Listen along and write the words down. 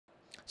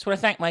Just want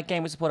to thank my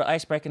gamer supporter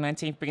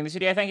Icebreaker19 for bringing this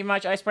video. Thank you very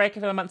much, Icebreaker,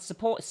 for the month's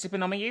support. Super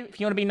nomming you. If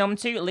you want to be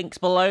nommed too, links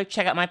below.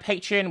 Check out my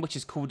Patreon, which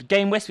is called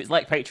Game Wisp. It's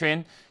like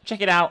Patreon.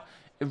 Check it out.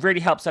 It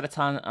really helps out a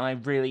ton, and I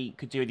really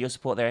could do with your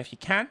support there if you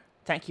can.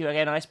 Thank you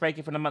again,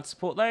 Icebreaker, for the month's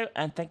support, though,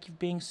 and thank you for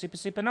being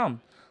super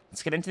nom.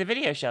 Let's get into the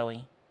video, shall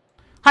we?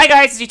 Hi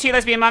guys, it's your two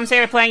lesbian mums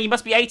here. We're playing You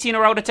Must Be 18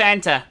 or Older to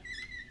Enter.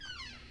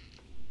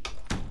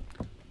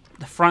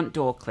 The front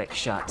door clicks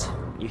shut.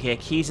 You hear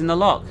keys in the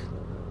lock.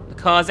 The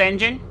car's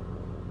engine.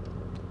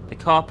 The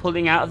car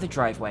pulling out of the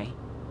driveway.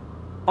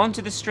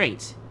 Onto the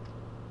street.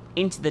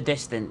 Into the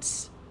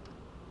distance.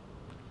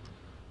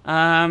 We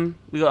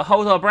gotta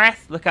hold our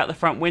breath, look out the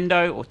front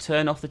window, or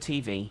turn off the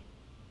TV.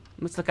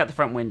 Let's look out the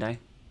front window.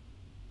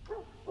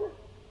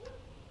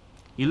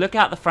 You look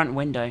out the front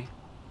window.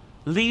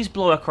 Leaves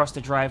blow across the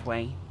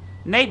driveway.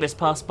 Neighbours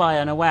pass by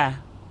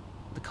unaware.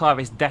 The car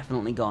is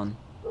definitely gone.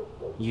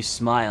 You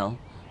smile.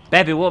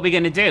 Baby, what are we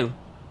gonna do?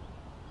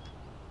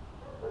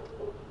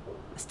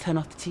 Let's turn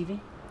off the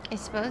TV. I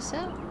suppose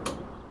so.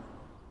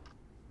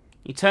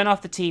 You turn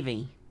off the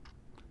TV.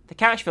 The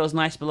couch feels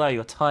nice below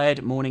your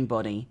tired morning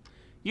body.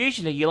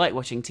 Usually you like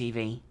watching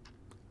TV.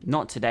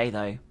 Not today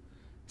though.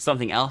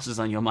 Something else is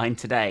on your mind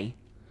today.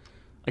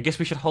 I guess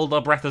we should hold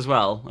our breath as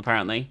well,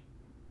 apparently.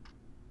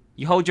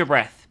 You hold your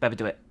breath. Better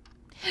do it.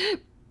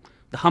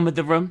 The hum of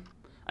the room.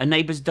 A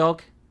neighbour's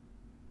dog.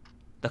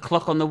 The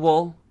clock on the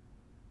wall.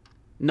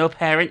 No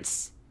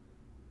parents.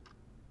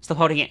 Stop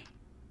holding it.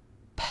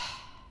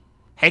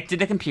 Head to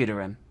the computer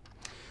room.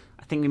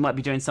 I think we might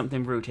be doing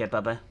something rude here,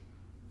 Bubba.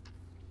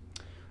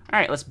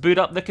 Alright, let's boot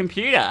up the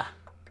computer.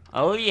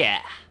 Oh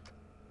yeah.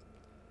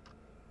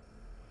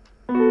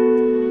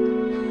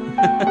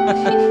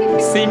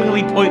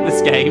 Seemingly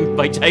Pointless Game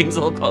by James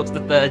Alcox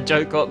III,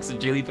 Joe Cox,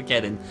 and Julie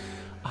Buchanan.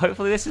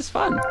 Hopefully this is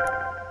fun.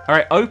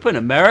 Alright, open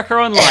America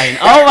Online.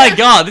 Oh my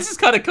god, this is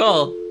kind of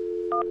cool.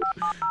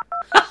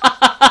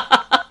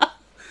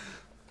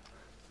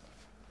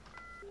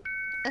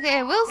 Okay,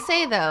 I will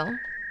say though,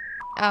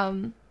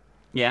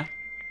 Yeah?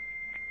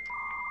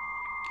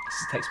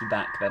 This takes me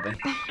back, baby.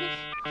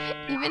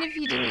 even if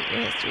you delete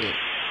your history,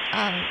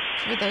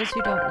 for those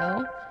who don't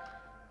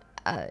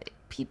know,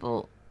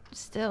 people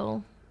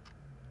still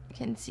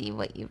can see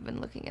what you've been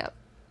looking up.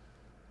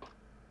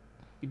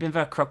 You've been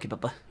very croaky,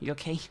 Bubba. You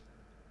okay?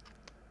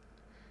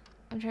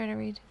 I'm trying to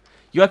read.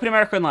 You open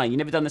America Online, you've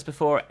never done this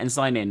before, and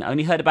sign in.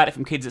 Only heard about it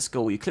from kids at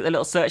school. You click the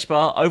little search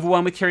bar,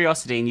 overwhelmed with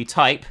curiosity, and you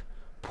type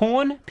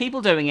porn,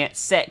 people doing it,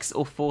 sex,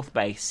 or fourth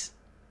base.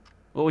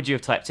 What would you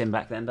have typed in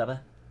back then,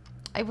 Bubba?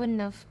 I wouldn't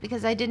have,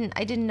 because I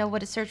didn't know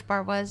what a search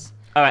bar was.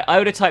 Alright, I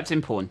would have typed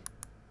in porn.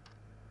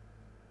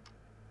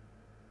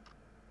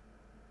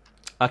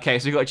 Okay,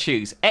 so we've got to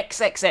choose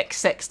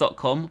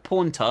xxxsex.com,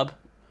 PornTub,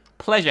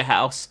 Pleasure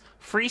House,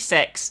 Free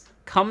Sex,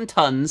 Cum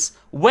Tons,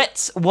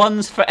 Wets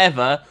Ones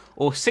Forever,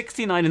 or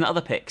 69 in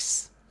other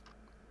pics.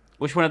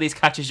 Which one of these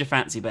catches your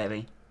fancy,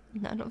 baby?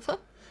 None of them.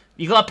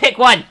 You gotta pick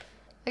one!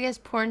 I guess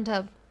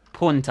PornTub.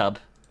 PornTub.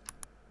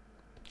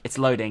 It's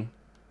loading.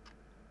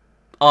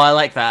 Oh, I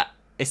like that.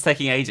 It's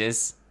taking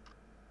ages.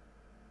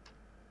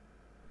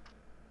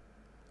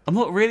 I'm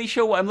not really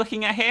sure what I'm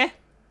looking at here.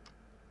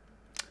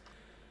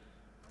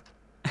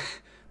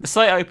 The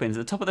site opens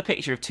at the top of the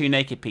picture of two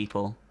naked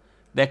people.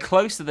 They're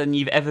closer than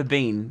you've ever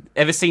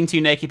seen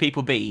two naked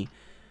people be.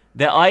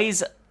 Their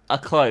eyes are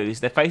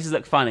closed, their faces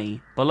look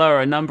funny. Below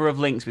are a number of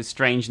links with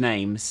strange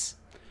names.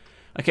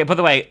 Okay, by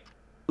the way,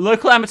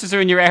 local amateurs are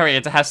in your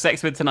area to have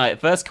sex with tonight.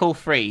 First call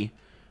free.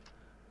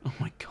 Oh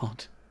my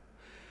god.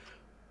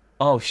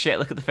 Oh shit,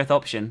 look at the fifth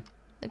option.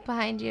 Look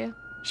behind you.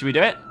 Should we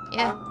do it?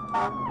 Yeah.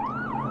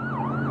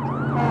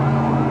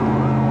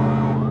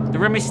 The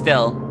room is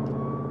still.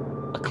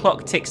 A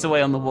clock ticks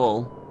away on the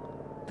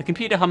wall. The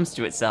computer hums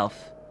to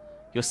itself.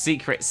 Your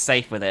secret's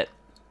safe with it.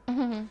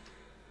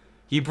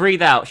 You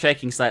breathe out,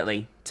 shaking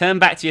slightly. Turn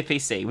back to your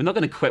PC. We're not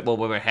going to quit while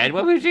we're ahead.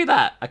 Why would we do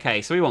that?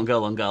 Okay, so we want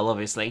girl on girl,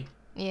 obviously.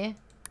 Yeah.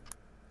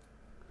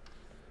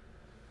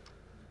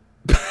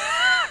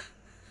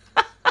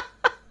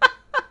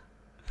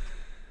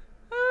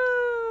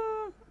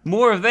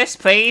 More of this,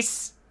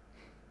 please.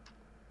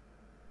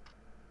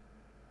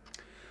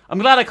 I'm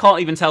glad I can't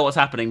even tell what's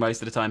happening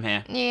most of the time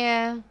here.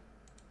 Yeah.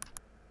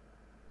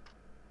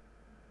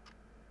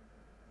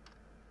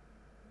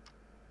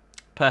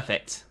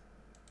 Perfect.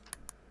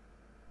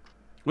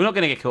 We're not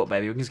going to get caught,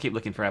 baby. We can just keep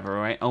looking forever,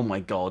 alright? Oh my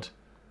god.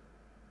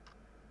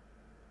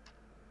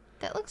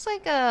 That looks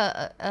like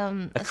a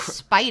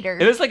spider.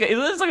 It looks like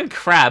a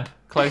crab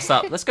close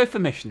up. Let's go for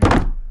mission.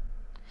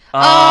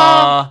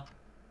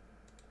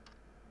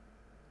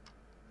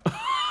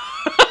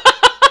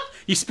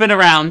 You spin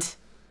around.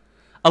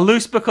 A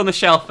loose book on the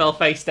shelf fell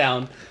face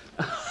down.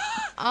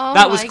 Oh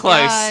that was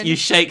close. God. You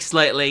shake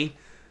slightly.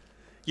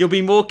 You'll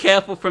be more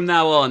careful from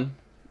now on.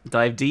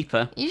 Dive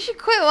deeper. You should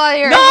quit while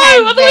you're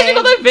ahead, otherwise you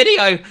got no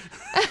video.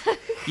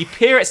 You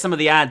peer at some of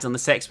the ads on the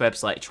sex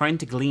website, trying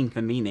to glean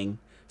for meaning.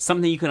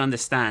 Something you can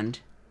understand.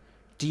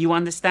 Do you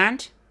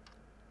understand?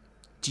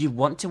 Do you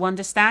want to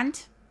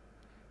understand?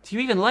 Do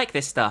you even like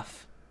this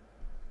stuff?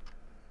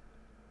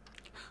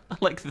 I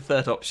like the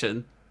third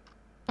option.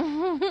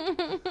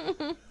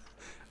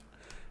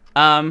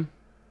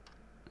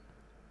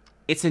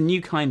 It's a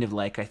new kind of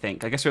lake, I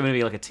think. I guess we're going to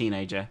be like a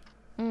teenager.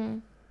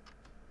 Mm.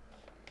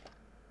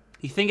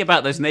 You think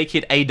about those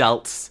naked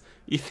adults.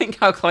 You think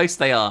how close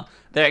they are.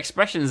 Their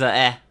expressions are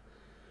eh.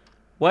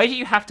 Why do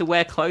you have to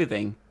wear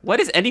clothing? Why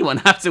does anyone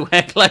have to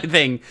wear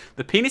clothing?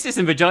 The penises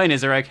and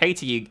vaginas are okay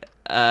to you.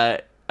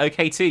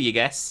 Okay too, you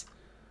guess.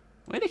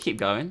 We're going to keep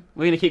going.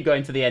 We're going to keep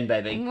going to the end,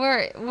 baby.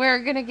 We're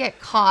going to get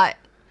caught.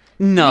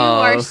 No.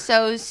 You are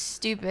so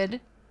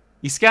stupid.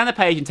 You scan the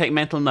page and take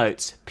mental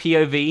notes.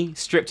 POV,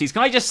 striptease.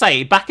 Can I just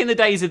say, back in the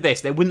days of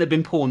this, there wouldn't have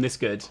been porn this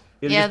good.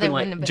 It would have just been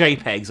like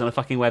JPEGs on a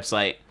fucking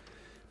website.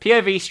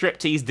 POV,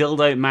 striptease,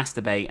 dildo,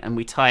 masturbate. And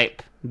we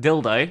type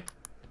dildo.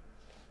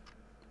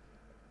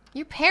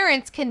 Your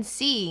parents can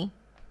see.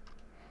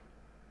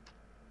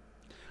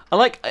 I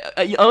like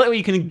where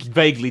you can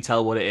vaguely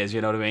tell what it is,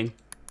 you know what I mean?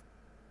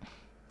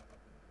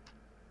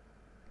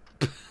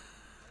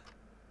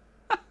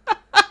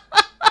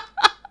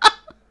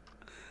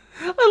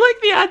 I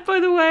like the ad, by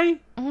the way.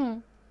 Mm-hmm.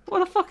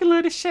 What a fucking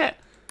load of shit.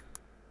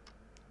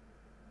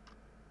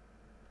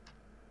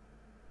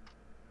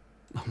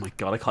 Oh my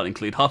god, I can't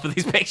include half of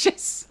these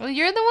pictures. Well,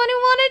 you're the one who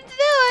wanted to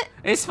do it.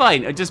 It's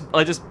fine. I just.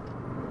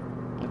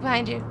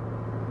 Behind you.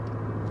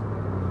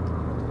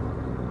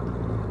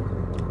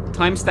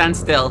 Time stands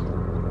still.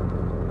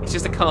 It's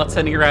just a car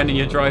turning around in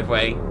your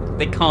driveway.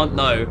 They can't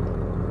know.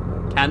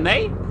 Can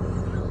they?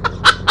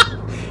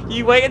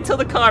 You wait until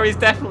the car is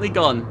definitely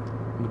gone.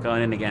 We're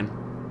going in again.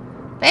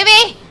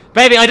 Baby!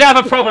 Baby, I don't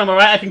have a problem,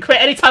 alright? I can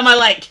quit anytime I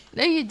like.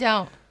 No, you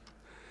don't.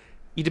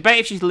 You debate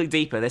if you should look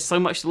deeper. There's so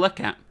much to look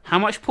at. How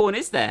much porn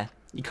is there?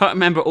 You can't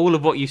remember all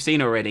of what you've seen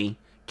already.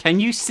 Can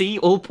you see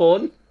all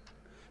porn?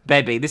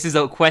 Baby, this is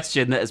a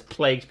question that has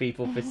plagued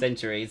people for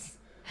centuries.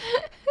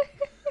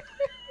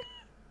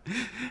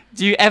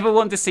 Do you ever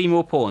want to see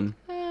more porn?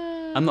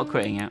 I'm not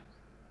quitting yet.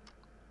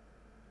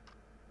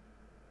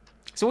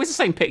 It's always the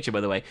same picture, by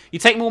the way. You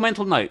take more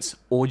mental notes.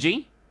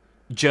 Orgy.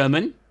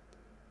 German.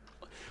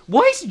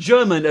 Why is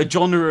German a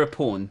genre of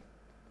porn?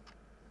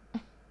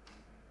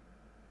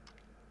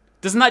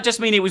 Doesn't that just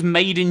mean it was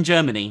made in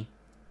Germany?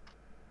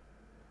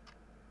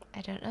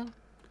 I don't know.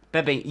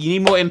 Baby, you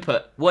need more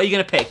input. What are you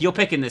going to pick? You're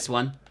picking this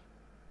one.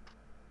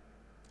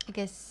 I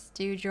guess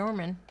do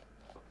German.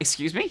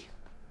 Excuse me?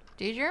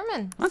 Do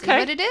German. Okay. See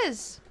what it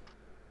is.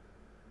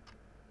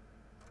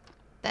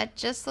 That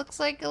just looks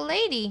like a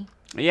lady.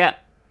 Yeah.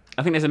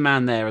 I think there's a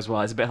man there as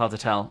well. It's a bit hard to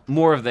tell.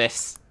 More of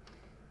this.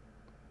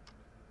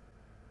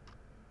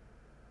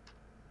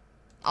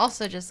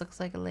 Also just looks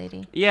like a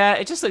lady. Yeah,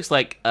 it just looks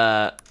like, get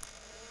out!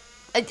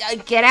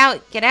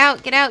 Get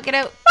out! Get out! Get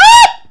out!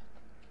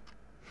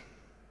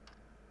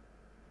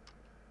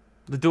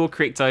 The door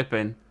creaked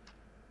open.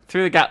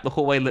 Through the gap, the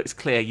hallway looks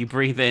clear. You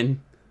breathe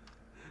in.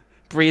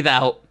 Breathe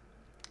out.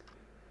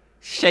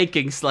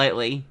 Shaking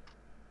slightly.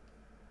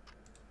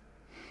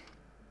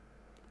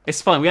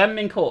 It's fine. We haven't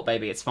been caught,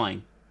 baby. It's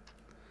fine.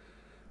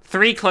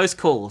 3 close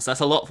calls. That's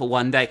a lot for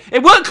one day.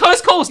 It weren't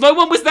close calls! No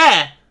one was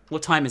there!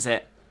 What time is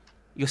it?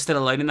 You're still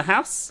alone in the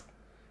house?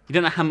 You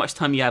don't know how much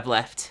time you have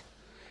left.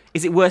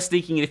 Is it worth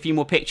sneaking in a few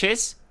more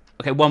pictures?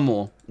 Okay, one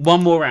more.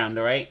 One more round,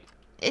 alright?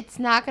 It's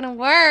not gonna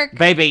work.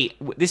 Baby,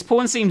 this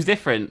porn seems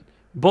different.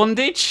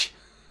 Bondage?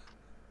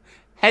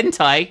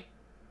 Hentai?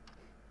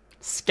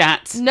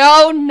 Scat?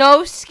 No,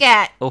 no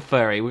scat. Or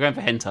furry? We're going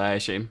for hentai, I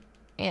assume.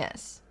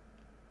 Yes.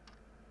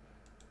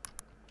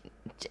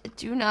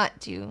 Do not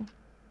do.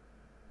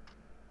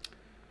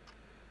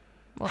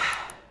 Well.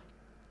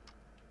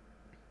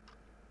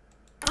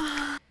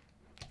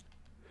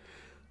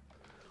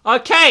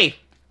 Okay!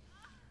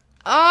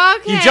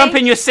 Okay. You jump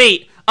in your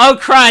seat. Oh,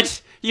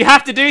 crud! You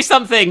have to do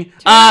something! Turn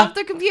off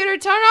the computer!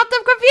 Turn off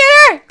the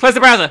computer! Close the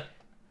browser!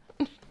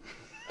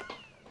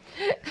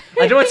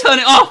 I don't want to turn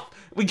it off!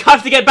 We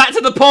have to get back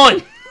to the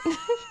porn!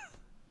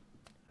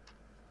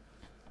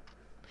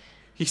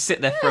 You sit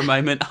there for a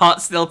moment,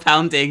 heart still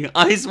pounding,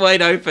 eyes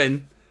wide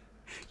open.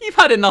 You've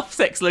had enough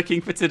sex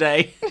looking for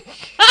today.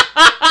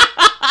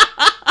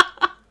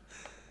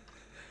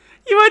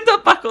 You end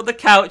up back on the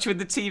couch with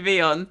the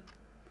TV on.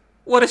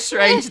 What a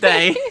strange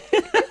day.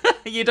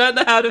 You don't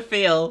know how to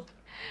feel.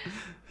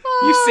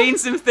 You've seen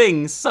some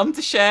things, some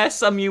to share,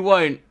 some you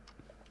won't.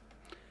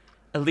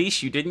 At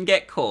least you didn't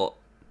get caught.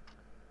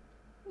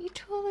 You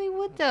totally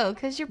would though,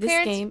 because your This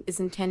parents... game is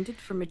intended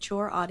for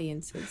mature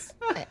audiences.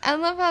 I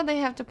love how they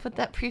have to put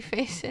that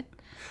preface in.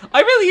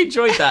 I really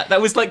enjoyed that.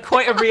 That was like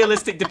quite a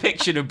realistic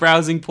depiction of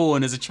browsing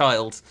porn as a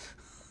child.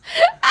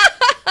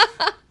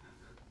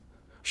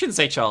 Shouldn't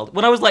say child.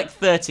 When I was like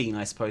 13,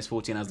 I suppose,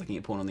 14, I was looking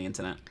at porn on the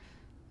internet.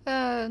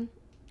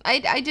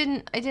 I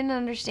didn't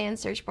understand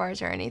search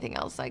bars or anything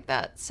else like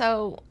that.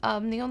 So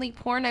the only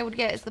porn I would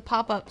get is the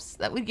pop-ups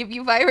that would give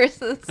you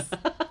viruses.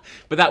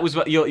 But that was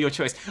what your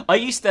choice. I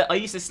used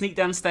to sneak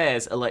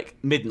downstairs at like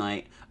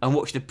midnight and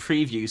watch the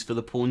previews for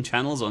the porn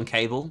channels on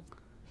cable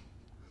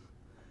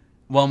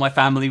while my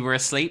family were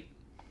asleep.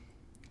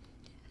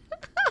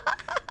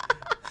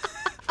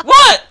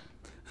 What?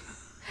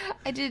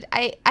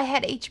 I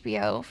had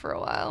HBO for a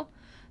while.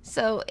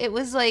 So it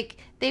was like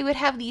they would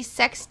have these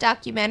sex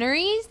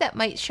documentaries that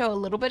might show a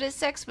little bit of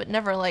sex, but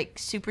never like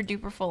super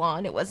duper full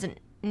on. It wasn't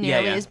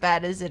nearly as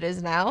bad as it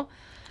is now.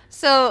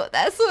 So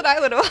that's what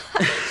I would watch.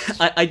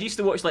 I used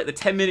to watch like the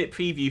 10-minute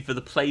preview for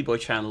the Playboy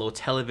channel or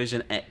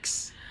Television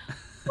X.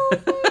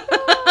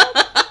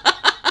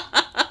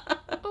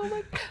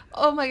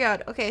 Oh my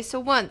god. Okay, so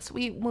once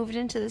we moved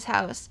into this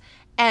house,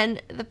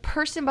 and the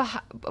person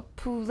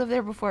who lived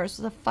there before us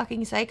was a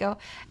fucking psycho,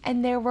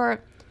 and there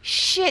were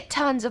shit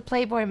tons of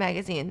Playboy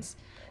magazines.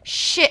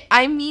 Shit.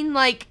 I mean,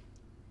 like,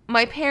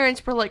 my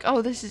parents were like,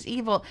 oh, this is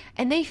evil.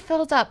 And they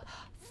filled up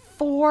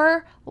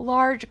 4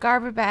 large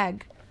garbage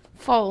bags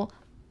full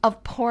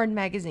of porn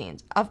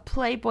magazines, of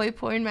Playboy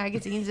porn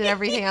magazines and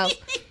everything else.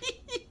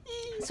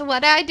 So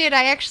what I did,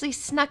 I actually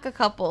snuck a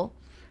couple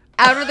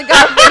out of the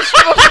garbage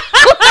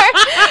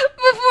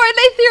before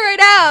they threw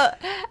it out.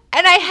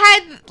 And I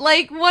had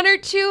like 1 or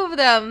 2 of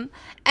them.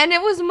 And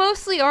it was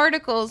mostly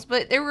articles,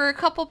 but there were a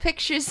couple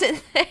pictures in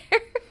there.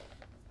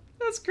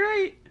 That's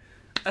great.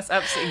 That's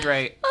absolutely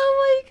great. Oh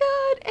my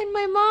god. And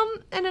my mom,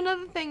 and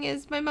another thing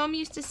is, my mom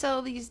used to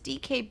sell these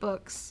DK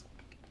books.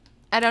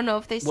 I don't know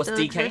if they still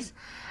exist. What's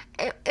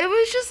DK? It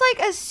was just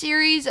like a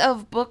series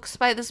of books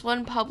by this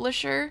one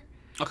publisher.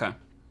 Okay.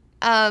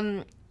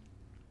 And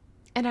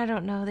I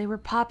don't know, they were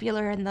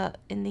popular in the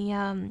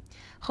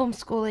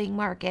homeschooling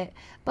market,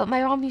 but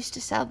my mom used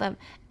to sell them,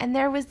 and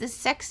there was this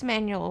sex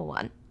manual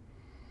one.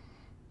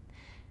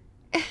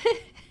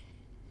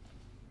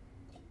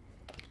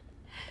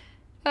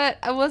 But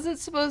I wasn't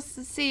supposed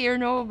to see or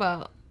know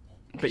about.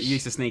 But you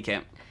used to sneak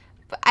it.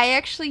 But I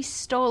actually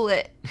stole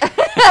it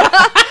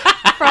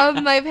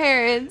from my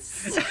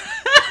parents. And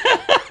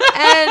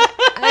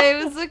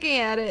I was looking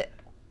at it,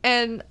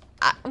 and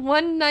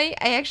one night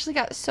I actually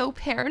got so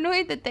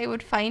paranoid that they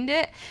would find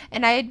it,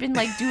 and I had been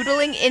like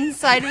doodling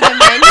inside of the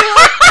manual.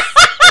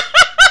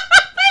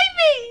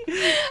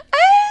 Baby!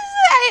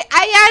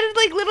 I added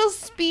like little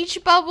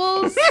speech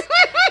bubbles,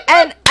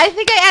 and I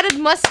think I added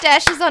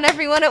mustaches on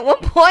everyone at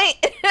one point.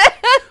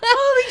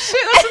 Holy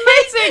shit, that's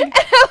amazing!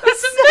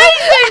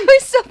 I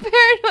was so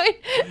paranoid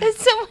that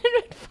someone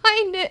would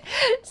find it.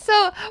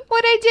 So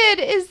what I did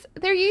is,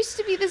 there used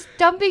to be this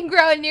dumping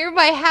ground near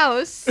my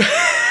house. It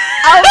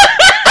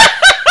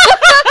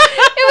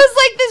was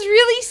like this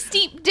really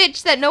steep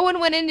ditch that no one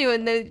went into,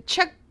 and they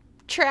chucked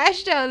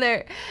trash down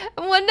there.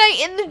 And one night,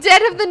 in the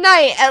dead of the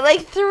night, at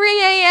like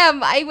 3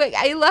 a.m.,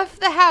 I left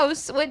the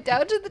house, went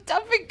down to the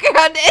dumping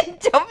ground, and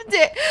dumped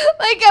it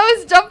like I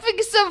was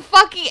dumping some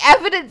fucking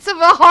evidence of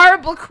a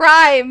horrible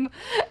crime.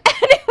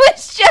 And it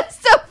was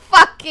just a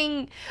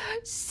fucking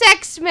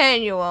sex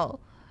manual.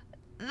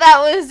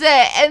 That was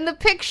it. And the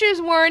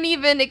pictures weren't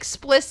even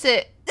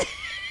explicit.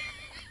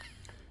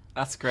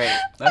 That's great.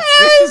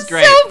 This is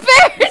great. So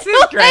this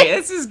is great.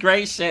 This is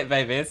great shit,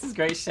 baby. This is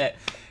great shit.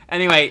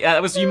 Anyway,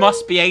 that was You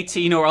Must Be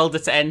 18 or Older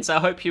to Enter. I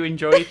hope you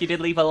enjoyed. If you did,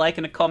 leave a like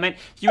and a comment.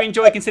 If you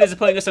enjoyed, consider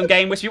supporting us on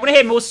GameWish. If you want to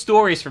hear more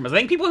stories from us, I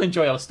think people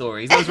enjoy our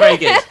stories. That was very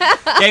good.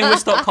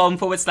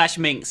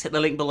 GameWish.com/Minx. Hit the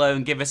link below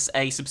and give us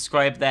a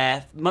subscribe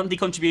there. Monthly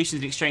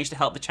contributions in exchange to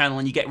help the channel,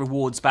 and you get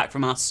rewards back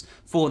from us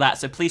for that.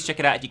 So please check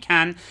it out if you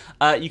can.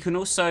 You can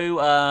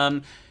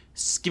also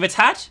give a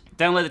TAD.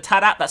 Download the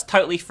TAD app. That's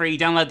totally free.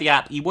 Download the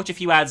app. You watch a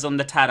few ads on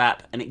the TAD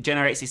app, and it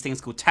generates these things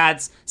called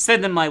TADs.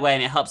 Send them my way,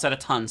 and it helps out a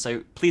ton.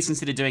 So please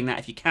consider doing that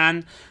if you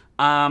can.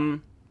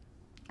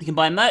 You can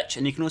buy merch,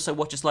 and you can also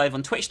watch us live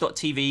on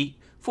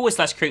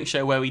twitch.tv/Krink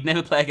Show, where we'd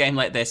never play a game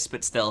like this,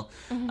 but still.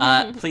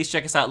 Please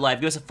check us out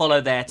live. Give us a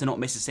follow there to not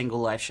miss a single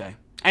live show.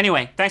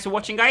 Anyway, thanks for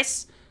watching,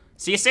 guys.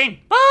 See you soon.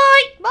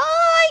 Bye!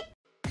 Bye!